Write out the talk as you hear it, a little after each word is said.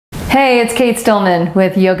Hey, it's Cate Stillman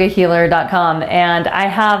with Yogahealer.com, and I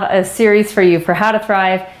have a series for you for how to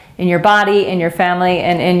thrive in your body, in your family,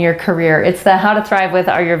 and in your career. It's the How to Thrive with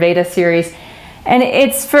Ayurveda series, and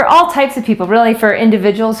it's for all types of people, really for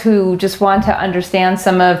individuals who just want to understand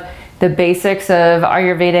some of the basics of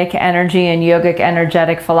Ayurvedic energy and yogic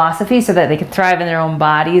energetic philosophy so that they can thrive in their own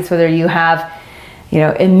bodies, whether you have,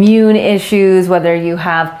 immune issues, whether you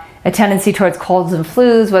have a tendency towards colds and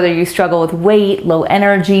flus, whether you struggle with weight, low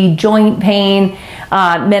energy, joint pain,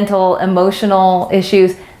 mental, emotional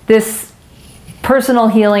issues. This personal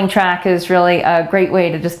healing track is really a great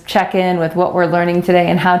way to just check in with what we're learning today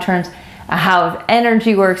and how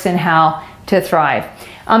energy works and how to thrive.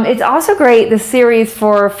 It's also great, this series,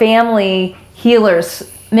 for family healers.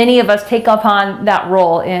 Many of us take upon that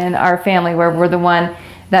role in our family where we're the one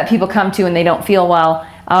that people come to when they don't feel well.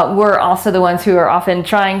 We're also the ones who are often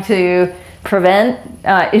trying to prevent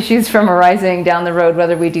issues from arising down the road,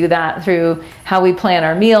 whether we do that through how we plan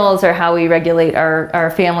our meals or how we regulate our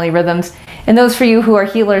family rhythms. And those for you who are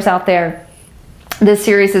healers out there, this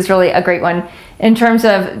series is really a great one in terms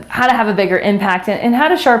of how to have a bigger impact and how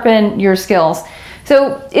to sharpen your skills.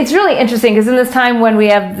 So it's really interesting because in this time when we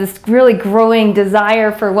have this really growing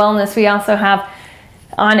desire for wellness, we also have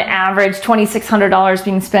on average $2,600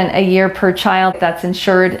 being spent a year per child that's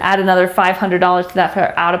insured. Add another $500 to that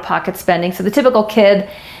for out-of-pocket spending. So the typical kid,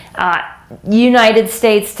 United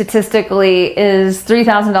States statistically, is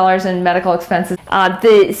 $3,000 in medical expenses.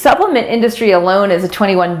 The supplement industry alone is a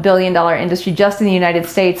 $21 billion industry just in the United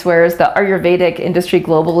States, whereas the Ayurvedic industry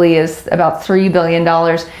globally is about $3 billion.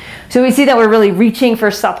 So we see that we're really reaching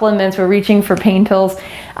for supplements, we're reaching for pain pills.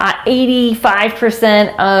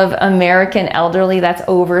 85% of American elderly, that's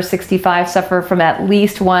over 65, suffer from at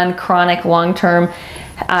least one chronic long-term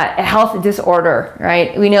health disorder,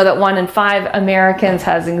 right? We know that 1 in 5 Americans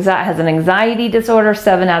has an anxiety disorder,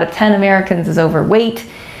 7 out of 10 Americans is overweight.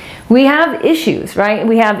 We have issues, right?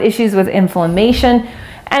 We have issues with inflammation,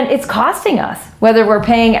 and it's costing us, whether we're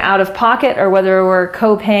paying out of pocket or whether we're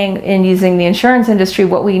co-paying in using the insurance industry.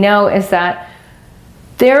 What we know is that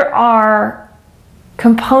there are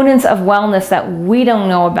components of wellness that we don't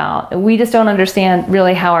know about. We just don't understand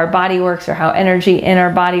really how our body works or how energy in our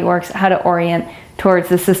body works, how to orient towards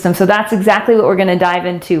the system. So that's exactly what we're going to dive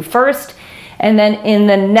into first. And then in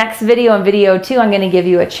the next video, in video 2, I'm going to give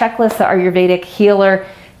you a checklist, the Ayurvedic Healer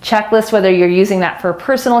checklist, whether you're using that for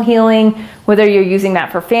personal healing, whether you're using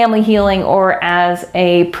that for family healing, or as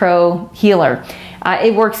a pro healer.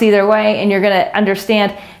 It works either way, and you're going to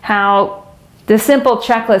understand how the simple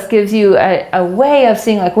checklist gives you a way of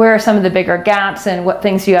seeing like where are some of the bigger gaps and what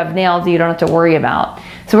things you have nailed you don't have to worry about.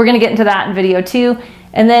 So we're going to get into that in video 2.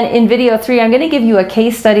 And then in video 3, I'm going to give you a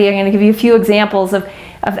case study. I'm going to give you a few examples of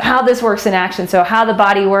how this works in action. So how the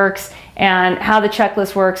body works and how the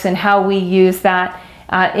checklist works and how we use that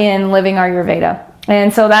in living Ayurveda.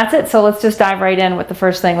 And so that's it. So let's just dive right in with the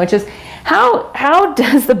first thing, which is how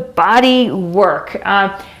does the body work?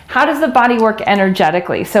 How does the body work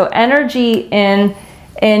energetically? So energy in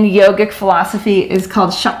yogic philosophy is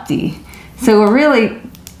called Shakti. So we're really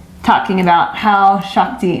talking about how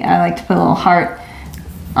Shakti, I like to put a little heart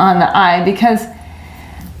on the eye, because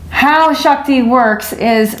how Shakti works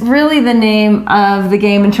is really the name of the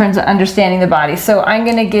game in terms of understanding the body. So I'm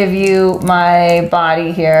going to give you my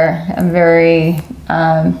body here. I'm very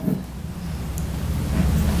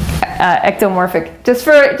ectomorphic,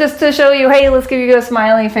 just to show you, hey, let's give you a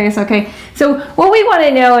smiley face. Okay, so what we want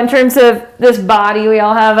to know in terms of this body, we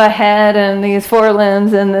all have a head and these 4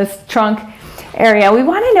 limbs and this trunk area. We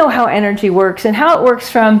want to know how energy works and how it works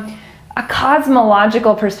from a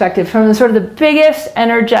cosmological perspective, from the sort of the biggest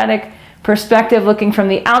energetic perspective, looking from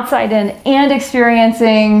the outside in and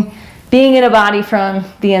experiencing being in a body from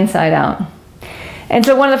the inside out. And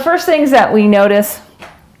so one of the first things that we notice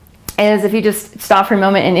is if you just stop for a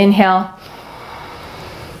moment and inhale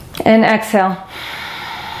and exhale,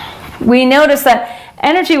 we notice that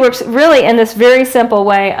energy works really in this very simple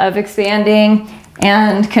way of expanding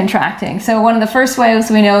and contracting. So one of the first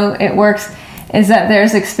ways we know it works is that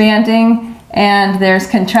there's expanding and there's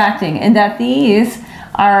contracting, and that these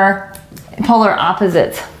are polar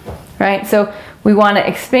opposites, right? So we want to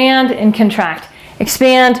expand and contract.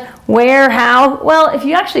 Expand where, how? Well, if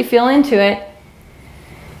you actually feel into it,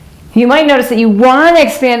 you might notice that you want to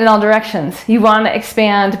expand in all directions. You want to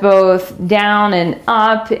expand both down and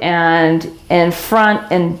up and in front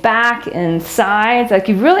and back and sides. Like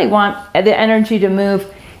you really want the energy to move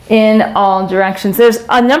in all directions. There's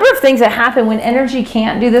a number of things that happen when energy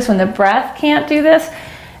can't do this, when the breath can't do this,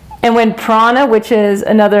 and when prana, which is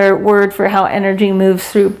another word for how energy moves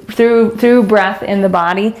through breath in the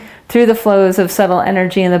body, through the flows of subtle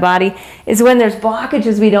energy in the body. Is when there's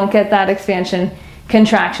blockages, we don't get that expansion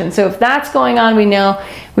contraction. So if that's going on, we know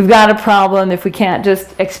we've got a problem if we can't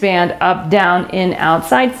just expand up, down, in, out,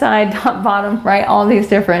 side, top, bottom, right? All these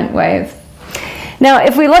different ways. Now,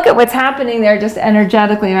 if we look at what's happening there just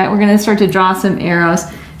energetically, right, we're going to start to draw some arrows.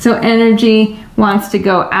 So energy wants to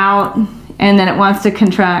go out, and then it wants to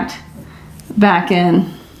contract back in.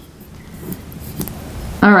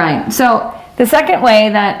 All right, so the second way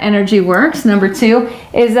that energy works, number 2,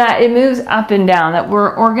 is that it moves up and down, that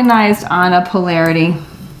we're organized on a polarity.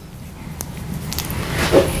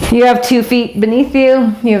 You have 2 feet beneath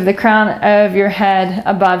you, you have the crown of your head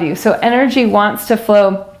above you. So energy wants to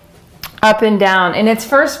flow up and down, and its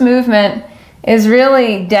first movement is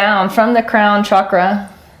really down from the crown chakra,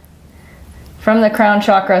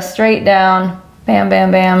 straight down, bam,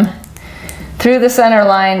 bam, bam, through the center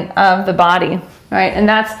line of the body, right? And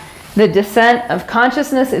that's the descent of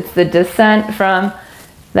consciousness. It's the descent from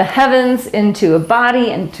the heavens into a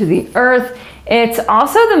body, into the earth. It's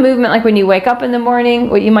also the movement, like when you wake up in the morning,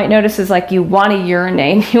 what you might notice is like you want to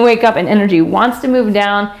urinate. You wake up and energy wants to move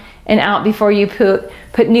down and out before you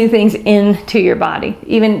put new things into your body,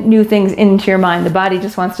 even new things into your mind. The body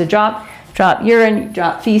just wants to drop urine,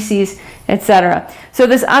 drop feces, etc. So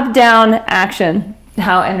this up-down action,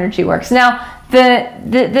 how energy works. Now,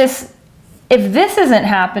 if this isn't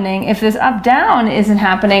happening, if this up-down isn't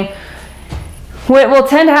happening, what will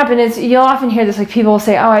tend to happen is you'll often hear this, like people will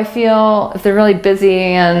say, oh, I feel, if they're really busy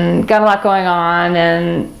and got a lot going on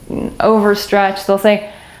and overstretched, they'll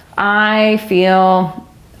say, I feel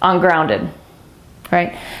ungrounded,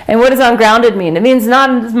 right? And what does ungrounded mean? It means not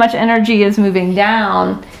as much energy is moving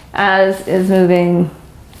down as is moving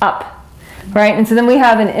up, right? And so then we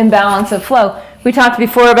have an imbalance of flow. We talked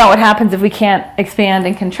before about what happens if we can't expand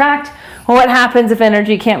and contract. Well, what happens if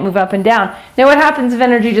energy can't move up and down? Now, what happens if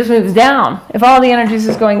energy just moves down? If all the energy is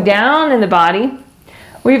just going down in the body,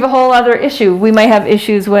 we have a whole other issue. We might have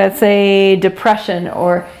issues with, say, depression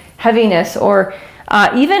or heaviness, or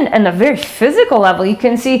even on a very physical level. You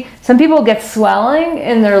can see some people get swelling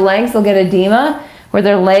in their legs. They'll get edema, where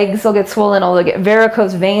their legs will get swollen, or they'll get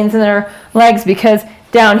varicose veins in their legs, because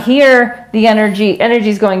down here, the energy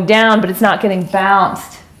is going down, but it's not getting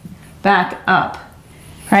bounced back up.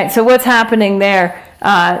 Right, so what's happening there?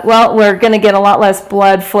 Well, we're going to get a lot less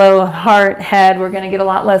blood flow, heart, head. We're going to get a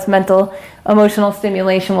lot less mental, emotional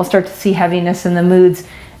stimulation. We'll start to see heaviness in the moods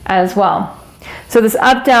as well. So this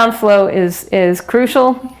up-down flow is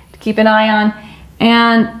crucial to keep an eye on.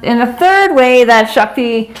 And in the third way that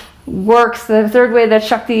Shakti works, the third way that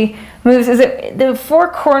Shakti moves, is that the 4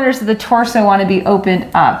 corners of the torso want to be opened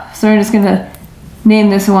up. So we're just going to name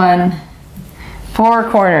this one 4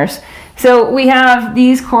 corners. So we have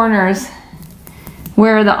these corners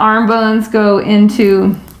where the arm bones go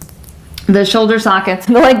into the shoulder sockets,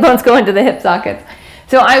 and the leg bones go into the hip sockets.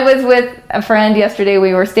 So I was with a friend yesterday.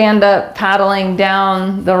 We were stand-up paddling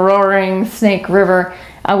down the roaring Snake River.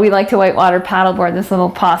 We like to whitewater paddleboard, this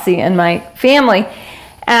little posse in my family.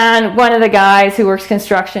 And one of the guys who works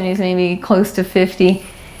construction, he's maybe close to 50,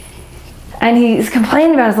 and he's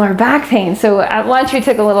complaining about his lower back pain. So at lunch we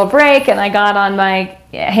took a little break, and I got on my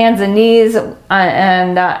hands and knees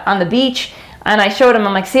on the beach, and I showed him,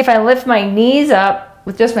 I'm like, see if I lift my knees up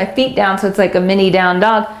with just my feet down, so it's like a mini down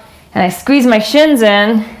dog, and I squeeze my shins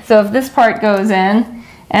in, so if this part goes in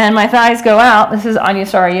and my thighs go out, this is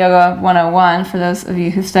Anusara Yoga 101 for those of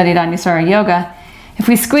you who studied Anusara Yoga. If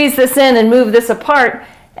we squeeze this in and move this apart,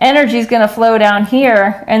 energy is going to flow down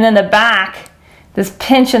here, and then the back, this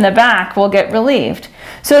pinch in the back, will get relieved.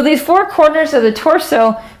 So these 4 corners of the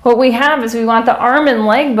torso, what we have is we want the arm and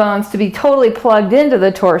leg bones to be totally plugged into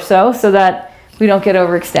the torso so that we don't get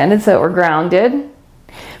overextended, so that we're grounded.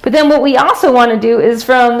 But then what we also want to do is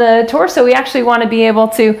from the torso, we actually want to be able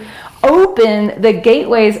to open the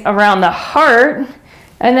gateways around the heart,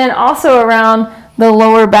 and then also around the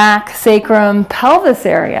lower back, sacrum, pelvis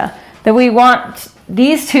area. That we want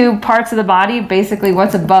these 2 parts of the body, basically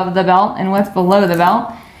what's above the belt and what's below the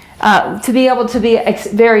belt, to be able to be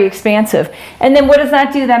very expansive. And then what does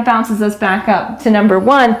that do? That bounces us back up to number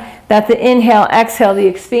 1, that the inhale, exhale, the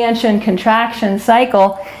expansion, contraction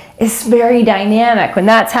cycle is very dynamic. When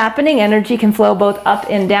that's happening, energy can flow both up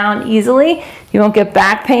and down easily. You won't get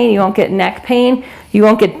back pain, you won't get neck pain, you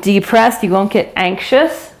won't get depressed, you won't get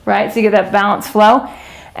anxious, right? So you get that balanced flow.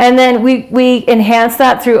 And then we enhance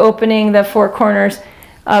that through opening the 4 corners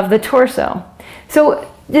of the torso. So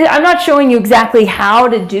I'm not showing you exactly how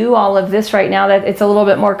to do all of this right now. That it's a little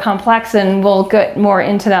bit more complex, and we'll get more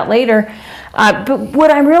into that later. But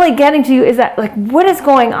what I'm really getting to you is that, like, what is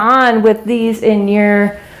going on with these in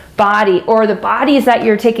your body, or the bodies that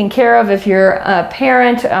you're taking care of if you're a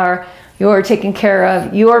parent, or you're taking care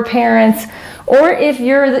of your parents, or if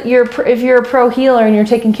you're a pro healer and you're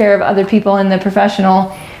taking care of other people in the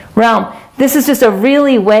professional realm. This is just a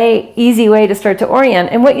really easy way to start to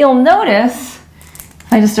orient. And what you'll notice,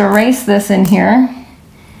 if I just erase this in here,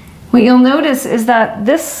 what you'll notice is that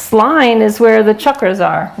this line is where the chakras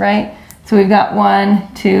are, right? So we've got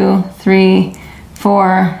 1, 2, 3,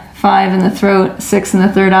 4, 5 in the throat, 6 in the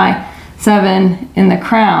third eye, 7 in the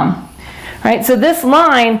crown, right? So this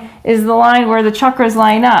line is the line where the chakras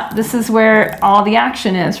line up. This is where all the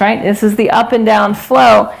action is, right? This is the up and down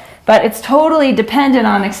flow, but it's totally dependent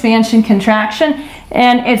on expansion, contraction,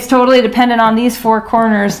 and it's totally dependent on these four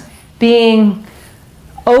corners being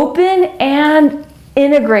open and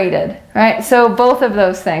integrated, right? So both of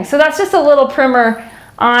those things. So that's just a little primer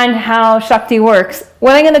on how Shakti works.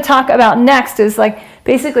 What I'm going to talk about next is like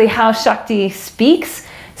basically how Shakti speaks,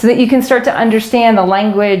 so that you can start to understand the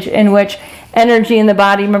language in which energy in the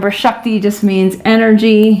body. Remember, Shakti just means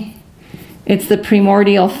energy. It's the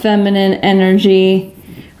primordial feminine energy,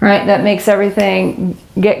 right, that makes everything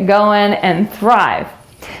get going and thrive.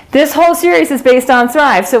 This whole series is based on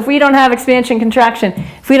thrive. So if we don't have expansion, contraction,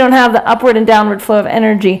 if we don't have the upward and downward flow of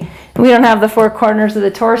energy, if we don't have the four corners of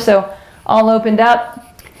the torso all opened up,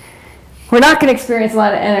 we're not going to experience a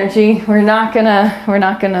lot of energy. We're not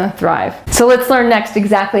gonna thrive. So let's learn next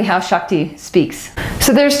exactly how Shakti speaks.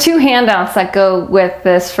 So there's two handouts that go with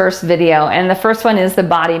this first video, and the first one is the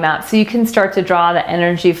body map. So you can start to draw the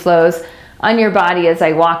energy flows on your body as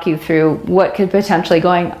I walk you through what could potentially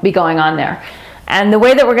be going on there. And the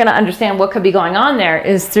way that we're going to understand what could be going on there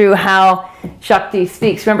is through how Shakti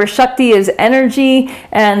speaks. Remember, Shakti is energy,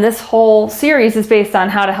 and this whole series is based on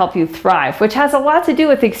how to help you thrive, which has a lot to do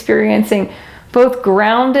with experiencing both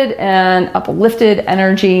grounded and uplifted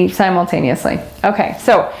energy simultaneously. Okay,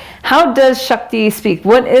 so how does Shakti speak?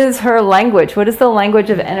 What is her language? What is the language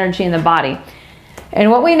of energy in the body?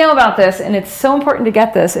 And what we know about this, and it's so important to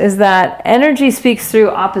get this, is that energy speaks through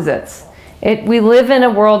opposites. We live in a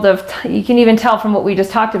world of, you can even tell from what we just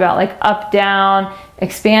talked about, like up, down,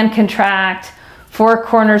 expand, contract, four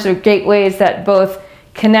corners or gateways that both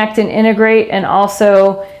connect and integrate and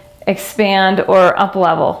also expand or up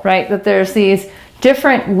level, right? That there's these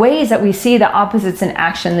different ways that we see the opposites in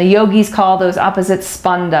action. The yogis call those opposites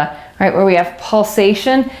spanda, right? Where we have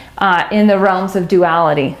pulsation in the realms of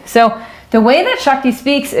duality. So the way that Shakti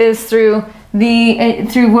speaks is through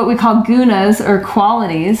what we call gunas or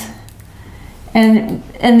qualities. And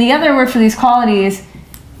the other word for these qualities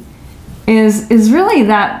is really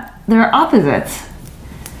that they're opposites.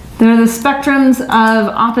 They're the spectrums of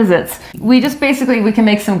opposites. We can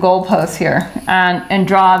make some goalposts here and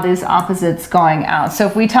draw these opposites going out. So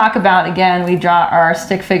if we talk about, again, we draw our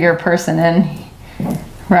stick figure person in,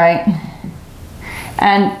 right?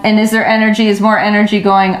 And is there energy, is more energy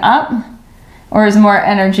going up or is more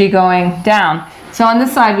energy going down? So on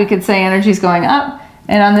this side we could say energy is going up,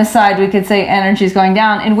 and on this side we could say energy is going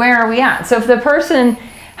down. And where are we at? So if the person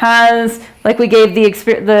has, like we gave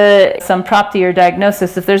some propti or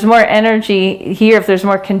diagnosis, if there's more energy here, if there's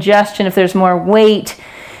more congestion, if there's more weight,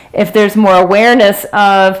 if there's more awareness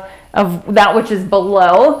of that which is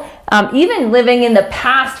below, even living in the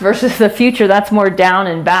past versus the future, that's more down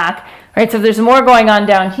and back, right? So if there's more going on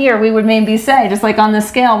down here, we would maybe say, just like on the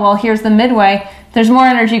scale, well, here's the midway, there's more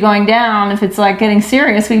energy going down. If it's like getting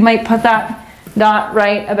serious, we might put that dot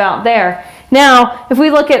right about there. Now, if we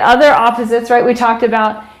look at other opposites, right, we talked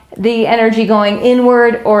about the energy going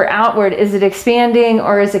inward or outward. Is it expanding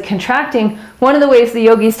or is it contracting? One of the ways the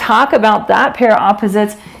yogis talk about that pair of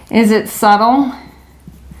opposites, is it subtle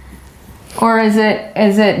or is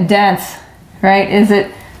it dense, right? Is it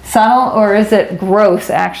subtle or is it gross,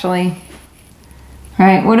 actually?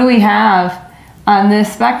 Right? What do we have on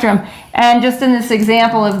this spectrum? And just in this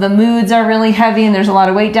example of the moods are really heavy and there's a lot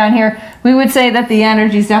of weight down here, we would say that the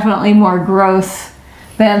energy is definitely more gross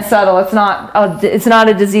than subtle. It's not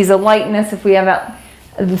a disease of lightness if we have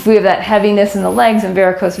that heaviness in the legs and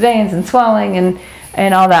varicose veins and swelling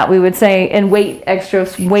and all that. We would say, and weight, extra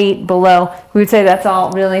weight below, we would say that's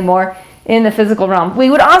all really more in the physical realm.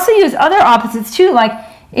 We would also use other opposites too, like,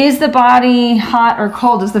 is the body hot or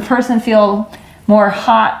cold? Does the person feel more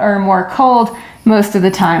hot or more cold most of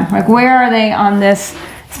the time? Like, where are they on this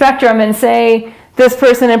spectrum? And say this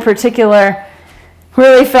person in particular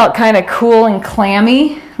really felt kind of cool and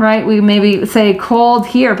clammy, right? We maybe say cold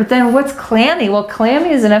here, but then what's clammy? Well,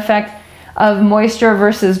 clammy is an effect of moisture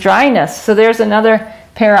versus dryness. So there's another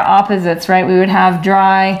pair of opposites, right? We would have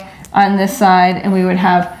dry on this side and we would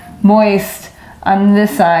have moist on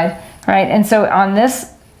this side, right? And so on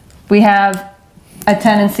this we have a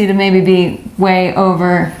tendency to maybe be way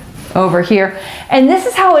over here. And this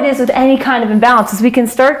is how it is with any kind of imbalance, is we can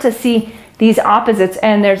start to see these opposites,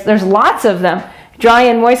 and there's lots of them. Dry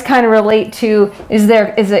and moist kind of relate to, is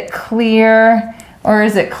it clear or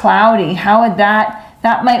is it cloudy? How would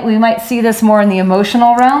we might see this more in the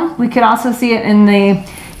emotional realm. We could also see it in the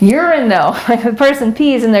urine though. Like the person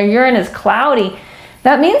pees and their urine is cloudy.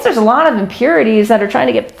 That means there's a lot of impurities that are trying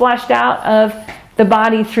to get flushed out of the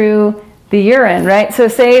body through the urine, right? So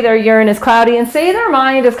say their urine is cloudy, and say their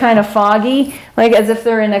mind is kind of foggy, like as if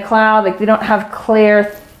they're in a cloud, like they don't have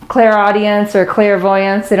clairaudience or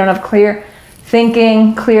clairvoyance. They don't have clear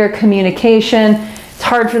thinking, clear communication. It's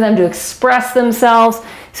hard for them to express themselves.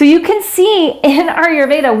 So you can see in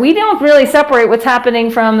Ayurveda, we don't really separate what's happening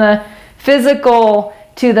from the physical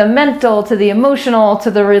to the mental, to the emotional, to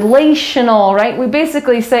the relational, right? We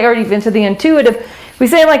basically say, or even to the intuitive, we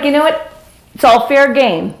say like, you know what? It's all fair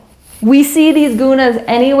game. We see these gunas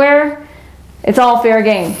anywhere, it's all fair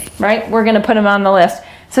game, right? We're going to put them on the list.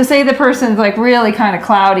 So say the person's like really kind of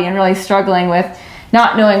cloudy and really struggling with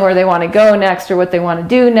not knowing where they want to go next, or what they want to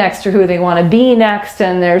do next, or who they want to be next,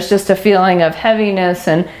 and there's just a feeling of heaviness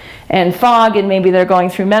and fog, and maybe they're going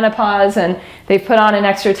through menopause and they've put on an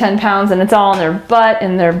extra 10 pounds and it's all in their butt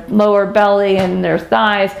and their lower belly and their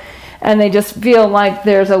thighs, and they just feel like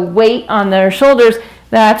there's a weight on their shoulders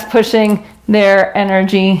that's pushing their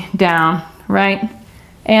energy down, right?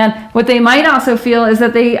 And what they might also feel is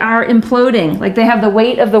that they are imploding, like they have the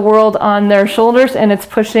weight of the world on their shoulders and it's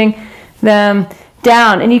pushing them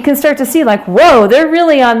down. And you can start to see like, whoa, they're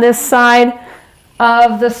really on this side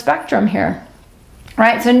of the spectrum here,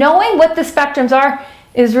 right? So knowing what the spectrums are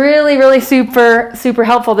is really, really super, super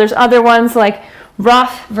helpful. There's other ones like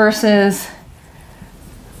rough versus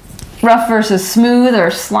smooth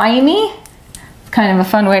or slimy. It's kind of a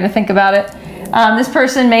fun way to think about it. This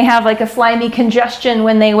person may have like a slimy congestion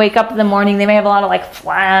when they wake up in the morning. They may have a lot of like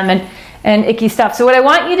phlegm and icky stuff. So what I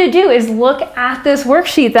want you to do is look at this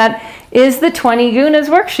worksheet that is the 20 gunas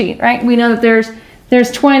worksheet, right? We know that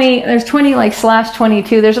there's 20 like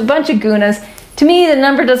 /22. There's a bunch of gunas. To me, the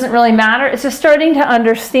number doesn't really matter. It's just starting to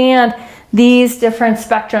understand these different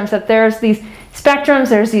spectrums, that there's these spectrums,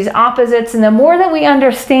 there's these opposites, and the more that we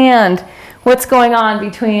understand what's going on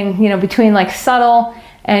between like subtle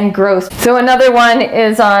and gross. So another one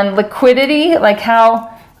is on liquidity, like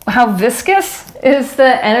how viscous is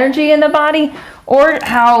the energy in the body, or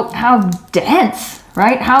how dense,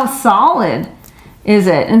 right? How solid is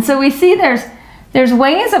it? And so we see there's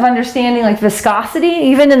ways of understanding like viscosity,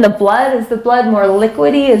 even in the blood. Is the blood more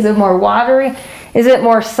liquidy? Is it more watery? Is it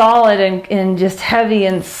more solid and just heavy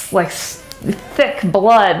and like thick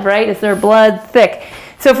blood, right? Is their blood thick?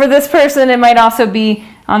 So for this person, it might also be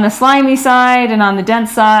on the slimy side and on the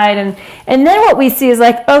dense side. And then what we see is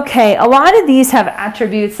like, okay, a lot of these have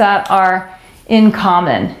attributes that are in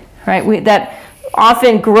common, right? That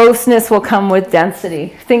often grossness will come with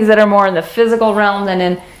density, things that are more in the physical realm than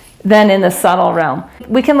in the subtle realm.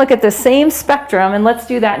 We can look at the same spectrum, and let's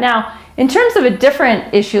do that now. In terms of a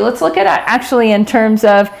different issue, let's look at it actually in terms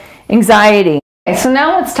of anxiety. Okay, so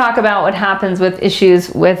now let's talk about what happens with issues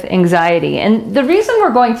with anxiety. And the reason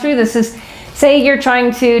we're going through this is, say you're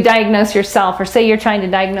trying to diagnose yourself, or say you're trying to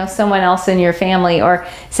diagnose someone else in your family, or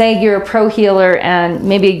say you're a pro healer and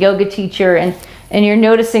maybe a yoga teacher, and you're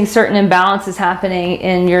noticing certain imbalances happening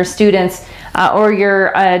in your students, or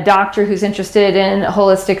you're a doctor who's interested in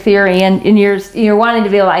holistic theory, and you're wanting to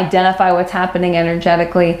be able to identify what's happening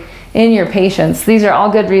energetically in your patients. These are all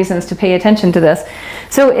good reasons to pay attention to this.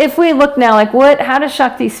 So if we look now, like how does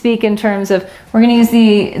Shakti speak in terms of, we're going to use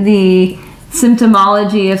the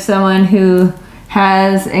symptomology of someone who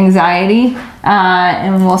has anxiety,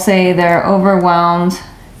 and we'll say they're overwhelmed,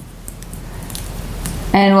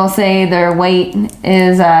 and we'll say their weight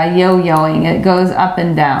is yo-yoing. It goes up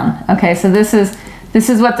and down. Okay, so this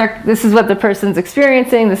is what the person's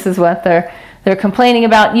experiencing. This is what they're complaining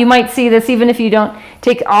about. You might see this even if you don't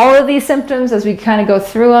take all of these symptoms as we kind of go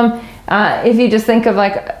through them. If you just think of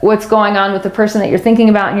like what's going on with the person that you're thinking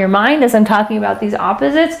about in your mind as I'm talking about these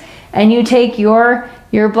opposites, and you take your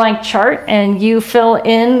blank chart and you fill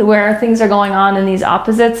in where things are going on in these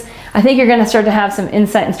opposites, I think you're going to start to have some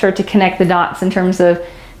insight and start to connect the dots in terms of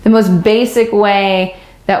the most basic way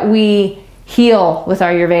that we heal with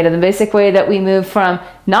Ayurveda, the basic way that we move from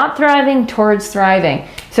not thriving towards thriving.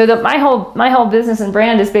 So that my whole business and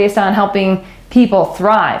brand is based on helping people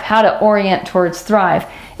thrive, how to orient towards thrive.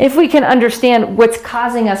 If we can understand what's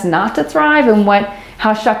causing us not to thrive and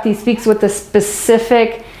how Shakti speaks, what the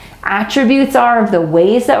specific attributes are of the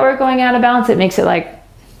ways that we're going out of balance, it makes it like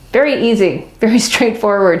very easy, very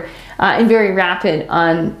straightforward, and very rapid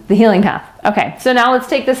on the healing path. Okay, so now let's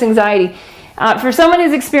take this anxiety. For someone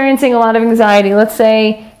who's experiencing a lot of anxiety, let's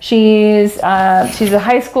say she's a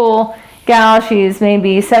high school gal, she's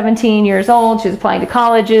maybe 17 years old, she's applying to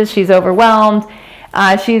colleges, she's overwhelmed.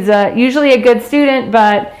 She's usually a good student,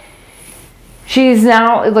 but she's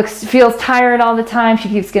now, feels tired all the time. She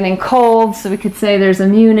keeps getting cold, so we could say there's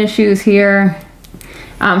immune issues here.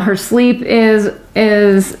 Her sleep is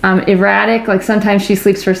erratic. Like sometimes she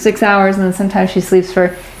sleeps for 6 hours, and then sometimes she sleeps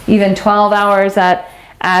for even 12 hours at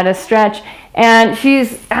a stretch. And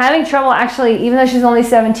she's having trouble actually, even though she's only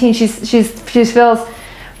 17, she feels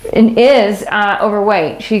and is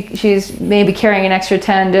overweight. She's maybe carrying an extra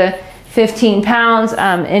 10 to 15 pounds,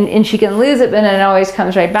 and she can lose it, but then it always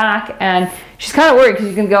comes right back. And she's kind of worried because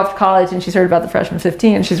she's going to go off to college, and she's heard about the freshman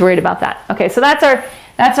 15, and she's worried about that. Okay, so that's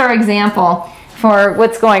our example for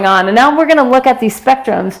what's going on. And now we're going to look at these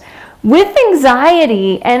spectrums. With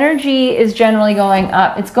anxiety, energy is generally going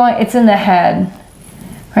up. It's in the head,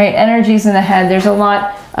 right? Energy's in the head. There's a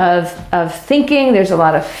lot of thinking. There's a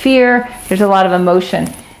lot of fear. There's a lot of emotion.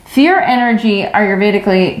 Fear energy,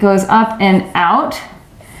 Ayurvedically, goes up and out,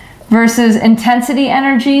 versus intensity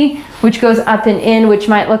energy, which goes up and in, which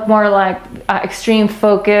might look more like extreme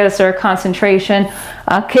focus or concentration.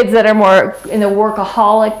 Kids that are more in the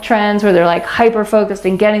workaholic trends, where they're like hyper-focused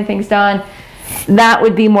and getting things done, that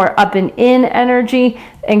would be more up and in energy.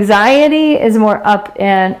 Anxiety is more up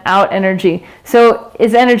and out energy. So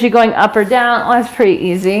is energy going up or down? Well, that's pretty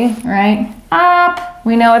easy, right? Up,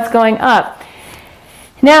 we know it's going up.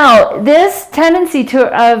 Now, this tendency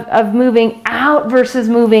of moving out versus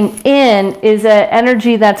moving in is an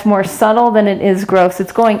energy that's more subtle than it is gross.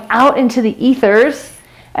 It's going out into the ethers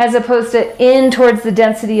as opposed to in towards the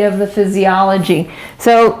density of the physiology.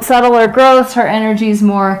 So subtle or gross, her energy is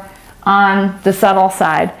more on the subtle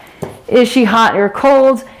side. Is she hot or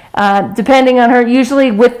cold? Depending on her,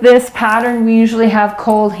 usually with this pattern, we usually have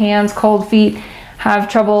cold hands, cold feet, have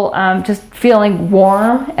trouble just feeling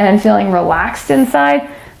warm and feeling relaxed inside.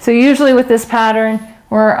 So usually with this pattern,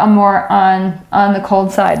 we're more on the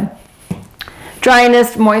cold side.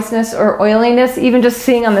 Dryness, moistness, or oiliness, even just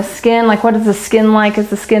seeing on the skin, like what is the skin like? Is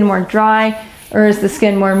the skin more dry or is the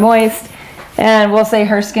skin more moist? And we'll say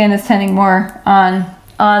her skin is tending more on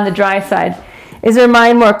the dry side. Is her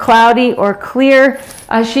mind more cloudy or clear?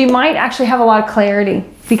 She might actually have a lot of clarity.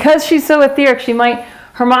 Because she's so etheric,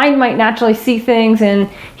 her mind might naturally see things and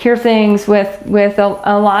hear things with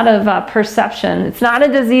a lot of perception. It's not a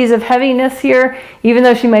disease of heaviness here. Even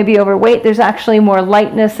though she may be overweight, there's actually more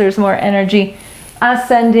lightness, there's more energy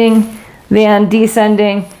ascending than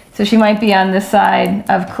descending. So she might be on this side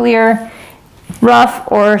of clear,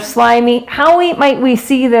 rough, or slimy. How might we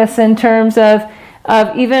see this in terms of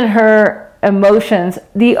even her emotions?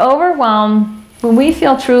 The overwhelm, when we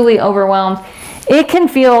feel truly overwhelmed, it can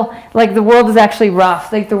feel like the world is actually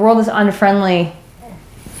rough, like the world is unfriendly,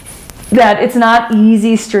 that it's not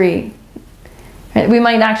easy street. We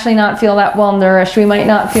might actually not feel that well nourished. We might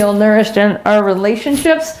not feel nourished in our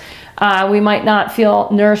relationships. We might not feel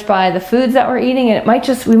nourished by the foods that we're eating, and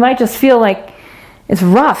we might just feel like it's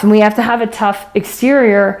rough, and we have to have a tough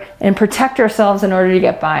exterior and protect ourselves in order to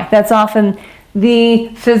get by. That's often the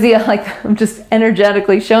physio, like I'm just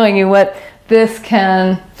energetically showing you what this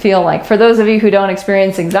can feel like. For those of you who don't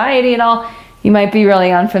experience anxiety at all, you might be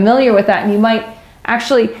really unfamiliar with that, and you might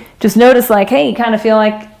actually just notice like, hey, you kind of feel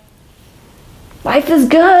like life is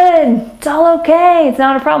good, it's all okay, it's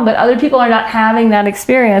not a problem. But other people are not having that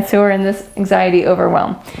experience who are in this anxiety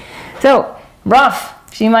overwhelm. So rough,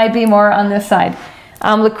 she might be more on this side.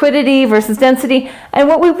 Liquidity versus density. And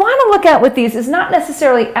what we want to look at with these is not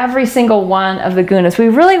necessarily every single one of the gunas. We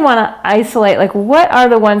really want to isolate, like, what are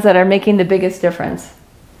the ones that are making the biggest difference?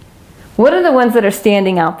 What are the ones that are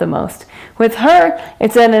standing out the most? With her,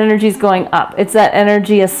 it's that energy is going up. It's that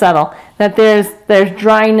energy is subtle, that there's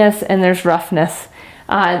dryness and there's roughness.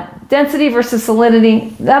 Density versus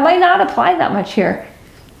solidity, that might not apply that much here.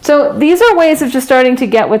 So these are ways of just starting to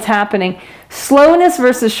get what's happening. Slowness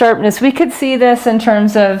versus sharpness. We could see this in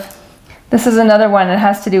terms of, this is another one that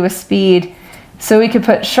has to do with speed. So we could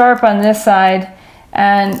put sharp on this side,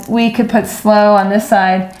 and we could put slow on this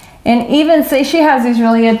side. And even say she has these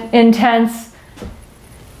really intense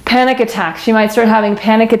panic attacks. She might start having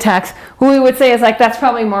panic attacks. What we would say is like, that's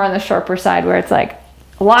probably more on the sharper side, where it's like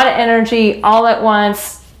a lot of energy all at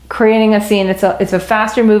once, creating a scene. It's a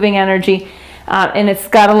faster moving energy. And it's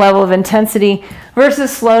got a level of intensity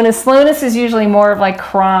versus slowness. Slowness is usually more of like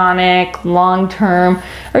chronic, long-term,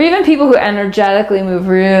 or even people who energetically move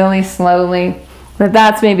really slowly.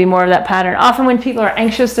 That's maybe more of that pattern. Often when people are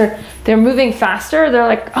anxious, they're moving faster. They're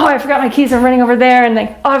like, oh, I forgot my keys, I'm running over there, and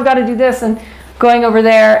like, oh, I've got to do this, and going over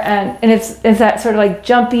there, and it's that sort of like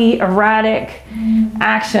jumpy, erratic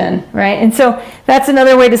action, right? And so that's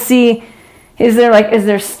another way to see, is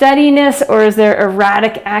there steadiness or is there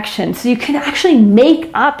erratic action? So you can actually make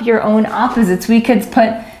up your own opposites. We could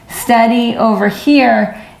put steady over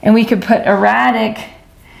here, and we could put erratic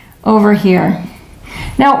over here.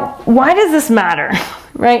 Now, why does this matter,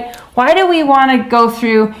 right? Why do we want to go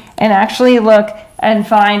through and actually look and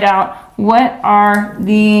find out what are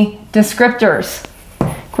the descriptors?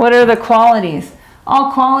 What are the qualities?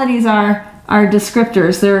 All qualities are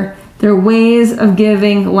descriptors. They're ways of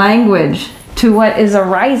giving language to what is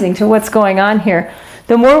arising, to what's going on here.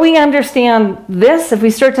 The more we understand this, if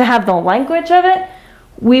we start to have the language of it,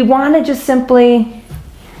 we want to just simply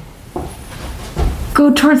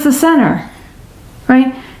go towards the center,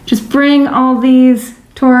 right? Just bring all these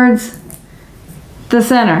towards the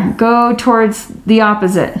center. Go towards the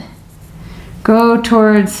opposite. Go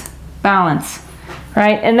towards balance,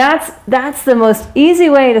 right? And that's the most easy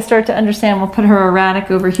way to start to understand. We'll put her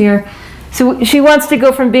erratic over here. So she wants to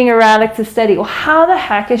go from being erratic to steady. Well, how the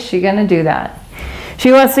heck is she going to do that?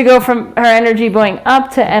 She wants to go from her energy going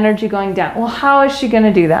up to energy going down. Well, how is she going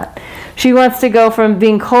to do that? She wants to go from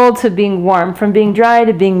being cold to being warm, from being dry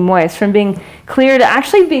to being moist, from being clear to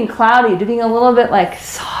actually being cloudy, to being a little bit like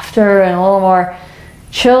softer and a little more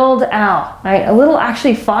chilled out, right? A little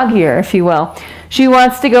actually foggier, if you will. She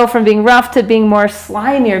wants to go from being rough to being more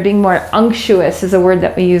slimy, or being more unctuous is a word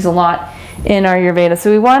that we use a lot in Ayurveda.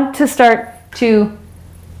 So we want to start to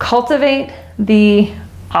cultivate the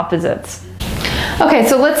opposites. Okay,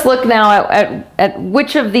 so let's look now at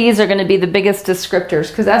which of these are going to be the biggest descriptors,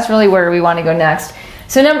 because that's really where we want to go next.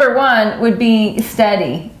 So number one would be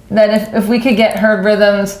steady. That if we could get her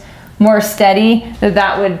rhythms more steady,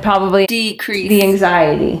 that would probably decrease the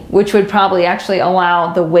anxiety, which would probably actually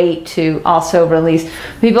allow the weight to also release.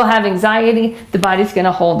 People have anxiety, the body's going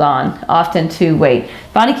to hold on often to weight.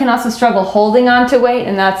 Body can also struggle holding on to weight,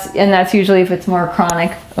 and that's usually if it's more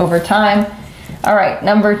chronic over time. All right,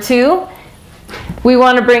 number two, we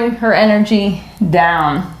want to bring her energy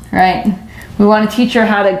down, right? We want to teach her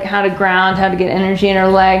how to ground, how to get energy in her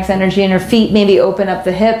legs, energy in her feet, maybe open up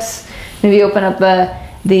the hips, maybe open up the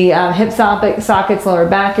hip sockets, lower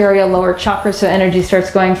back area, lower chakras, so energy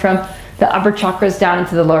starts going from the upper chakras down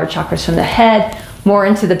into the lower chakras, from the head more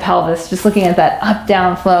into the pelvis. Just looking at that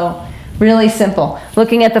up-down flow, really simple.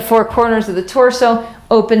 Looking at the four corners of the torso,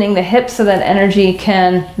 opening the hips so that energy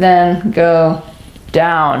can then go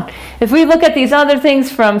down. If we look at these other things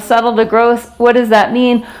from subtle to gross, what does that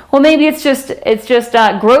mean? Well, maybe it's just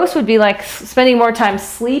gross would be like spending more time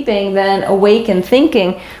sleeping than awake and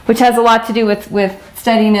thinking, which has a lot to do with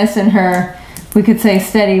steadiness in her, we could say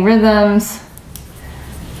steady rhythms,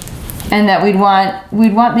 and that we'd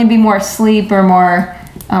want maybe more sleep or more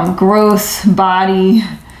gross body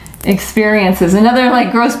experiences. Another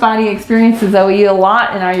like gross body experiences that we eat a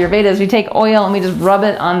lot in Ayurveda is we take oil and we just rub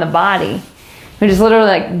it on the body. We just literally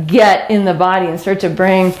like get in the body and start to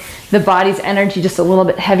bring the body's energy just a little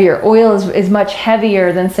bit heavier. Oil is much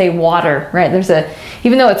heavier than, say, water, right?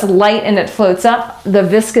 Even though it's light and it floats up, the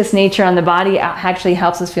viscous nature on the body actually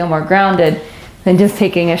helps us feel more grounded than just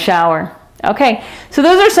taking a shower. Okay, so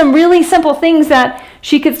those are some really simple things that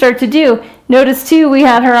she could start to do. Notice too, we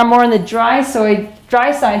had her more on the dry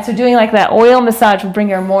side, so doing like that oil massage would bring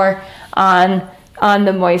her more on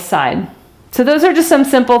the moist side. So those are just some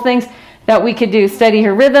simple things that we could do. Steady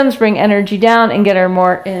her rhythms, bring energy down, and get her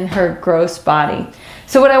more in her gross body.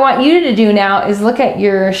 So what I want you to do now is look at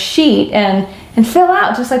your sheet and fill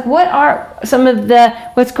out just like what are some of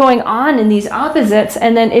what's going on in these opposites.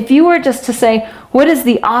 And then if you were just to say, what is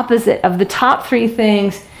the opposite of the top three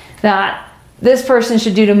things that this person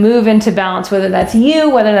should do to move into balance, whether that's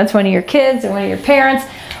you, whether that's one of your kids or one of your parents,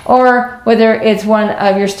 or whether it's one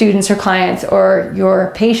of your students or clients or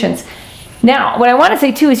your patients. Now, what I want to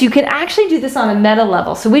say too is you can actually do this on a meta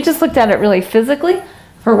level. So we just looked at it really physically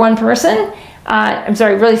for one person.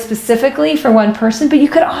 Really specifically for one person, but you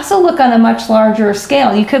could also look on a much larger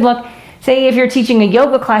scale. You could look, say if you're teaching a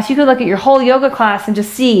yoga class, you could look at your whole yoga class and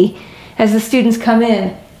just see as the students come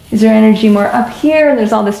in, is there energy more up here? And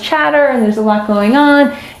there's all this chatter and there's a lot going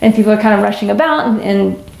on and people are kind of rushing about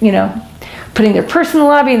and you know, putting their purse in the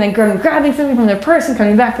lobby and then grabbing something from their purse and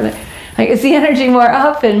coming back to their, like, is the energy more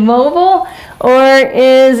up and mobile, or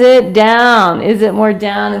is it down? Is it more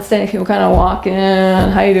down instead of people kind of walking,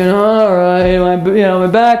 how you doing? All right, my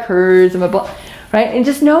back hurts, right? And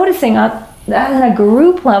just noticing on a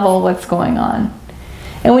group level what's going on.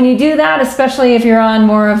 And when you do that, especially if you're on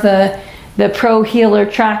more of the pro healer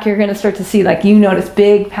track, you're going to start to see, like, you notice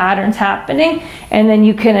big patterns happening, and then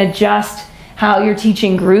you can adjust how you're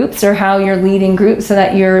teaching groups or how you're leading groups, so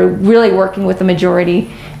that you're really working with the majority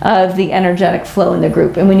of the energetic flow in the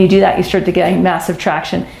group. And when you do that, you start to get massive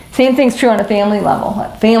traction. Same thing's true on a family level.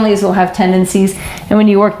 Families will have tendencies, and when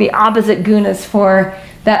you work the opposite gunas for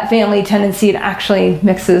that family tendency, it actually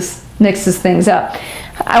mixes things up.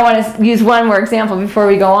 I want to use one more example before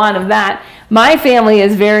we go on of that. My family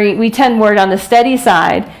is we tend more on the steady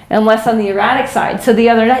side and less on the erratic side. So the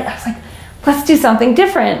other night I was like, let's do something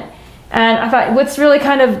different. And I thought, what's really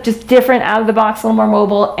kind of just different, out of the box, a little more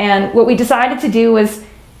mobile? And what we decided to do was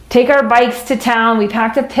take our bikes to town. We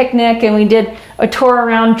packed a picnic and we did a tour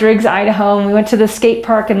around Driggs, Idaho. And we went to the skate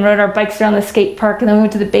park and rode our bikes around the skate park. And then we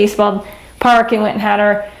went to the baseball park and went and had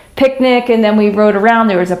our picnic. And then we rode around.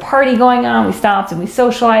 There was a party going on. We stopped and we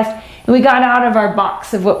socialized. And we got out of our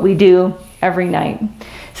box of what we do every night.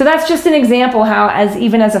 So that's just an example how,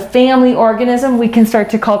 even as a family organism, we can start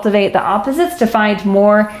to cultivate the opposites to find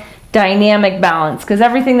more dynamic balance. Because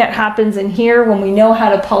everything that happens in here, when we know how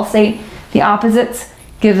to pulsate the opposites,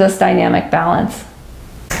 gives us dynamic balance.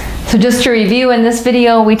 So just to review, in this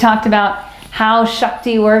video we talked about how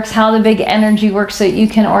Shakti works, how the big energy works, so that you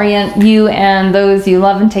can orient you and those you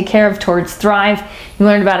love and take care of towards thrive. You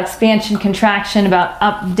learned about expansion, contraction, about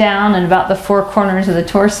up, down, and about the 4 corners of the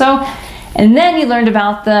torso. And then you learned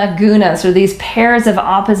about the gunas, or these pairs of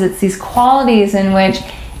opposites, these qualities in which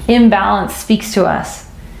imbalance speaks to us,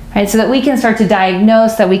 right? So that we can start to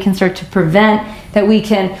diagnose, that we can start to prevent, that we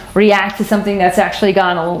can react to something that's actually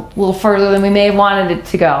gone a little further than we may have wanted it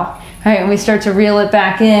to go, right? And we start to reel it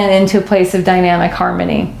back into a place of dynamic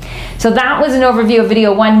harmony. So that was an overview of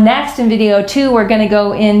video 1. Next, in video 2, we're going to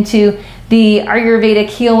go into the Ayurvedic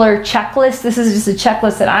Healer checklist. This is just a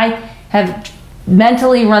checklist that I have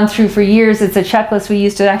mentally run through for years. It's a checklist we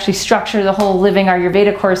use to actually structure the whole Living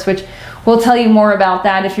Ayurveda course, which we'll tell you more about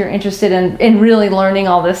that if you're interested in really learning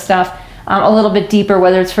all this stuff a little bit deeper,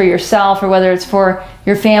 whether it's for yourself or whether it's for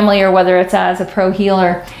your family or whether it's as a pro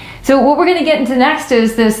healer. So what we're going to get into next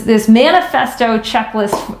is this manifesto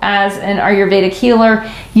checklist as an Ayurvedic healer.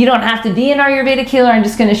 You don't have to be an Ayurvedic healer. I'm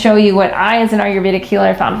just going to show you what I, as an Ayurvedic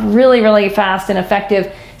healer, found really, really fast and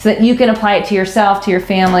effective, so that you can apply it to yourself, to your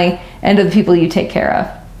family, and to the people you take care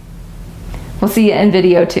of. We'll see you in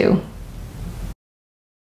video 2.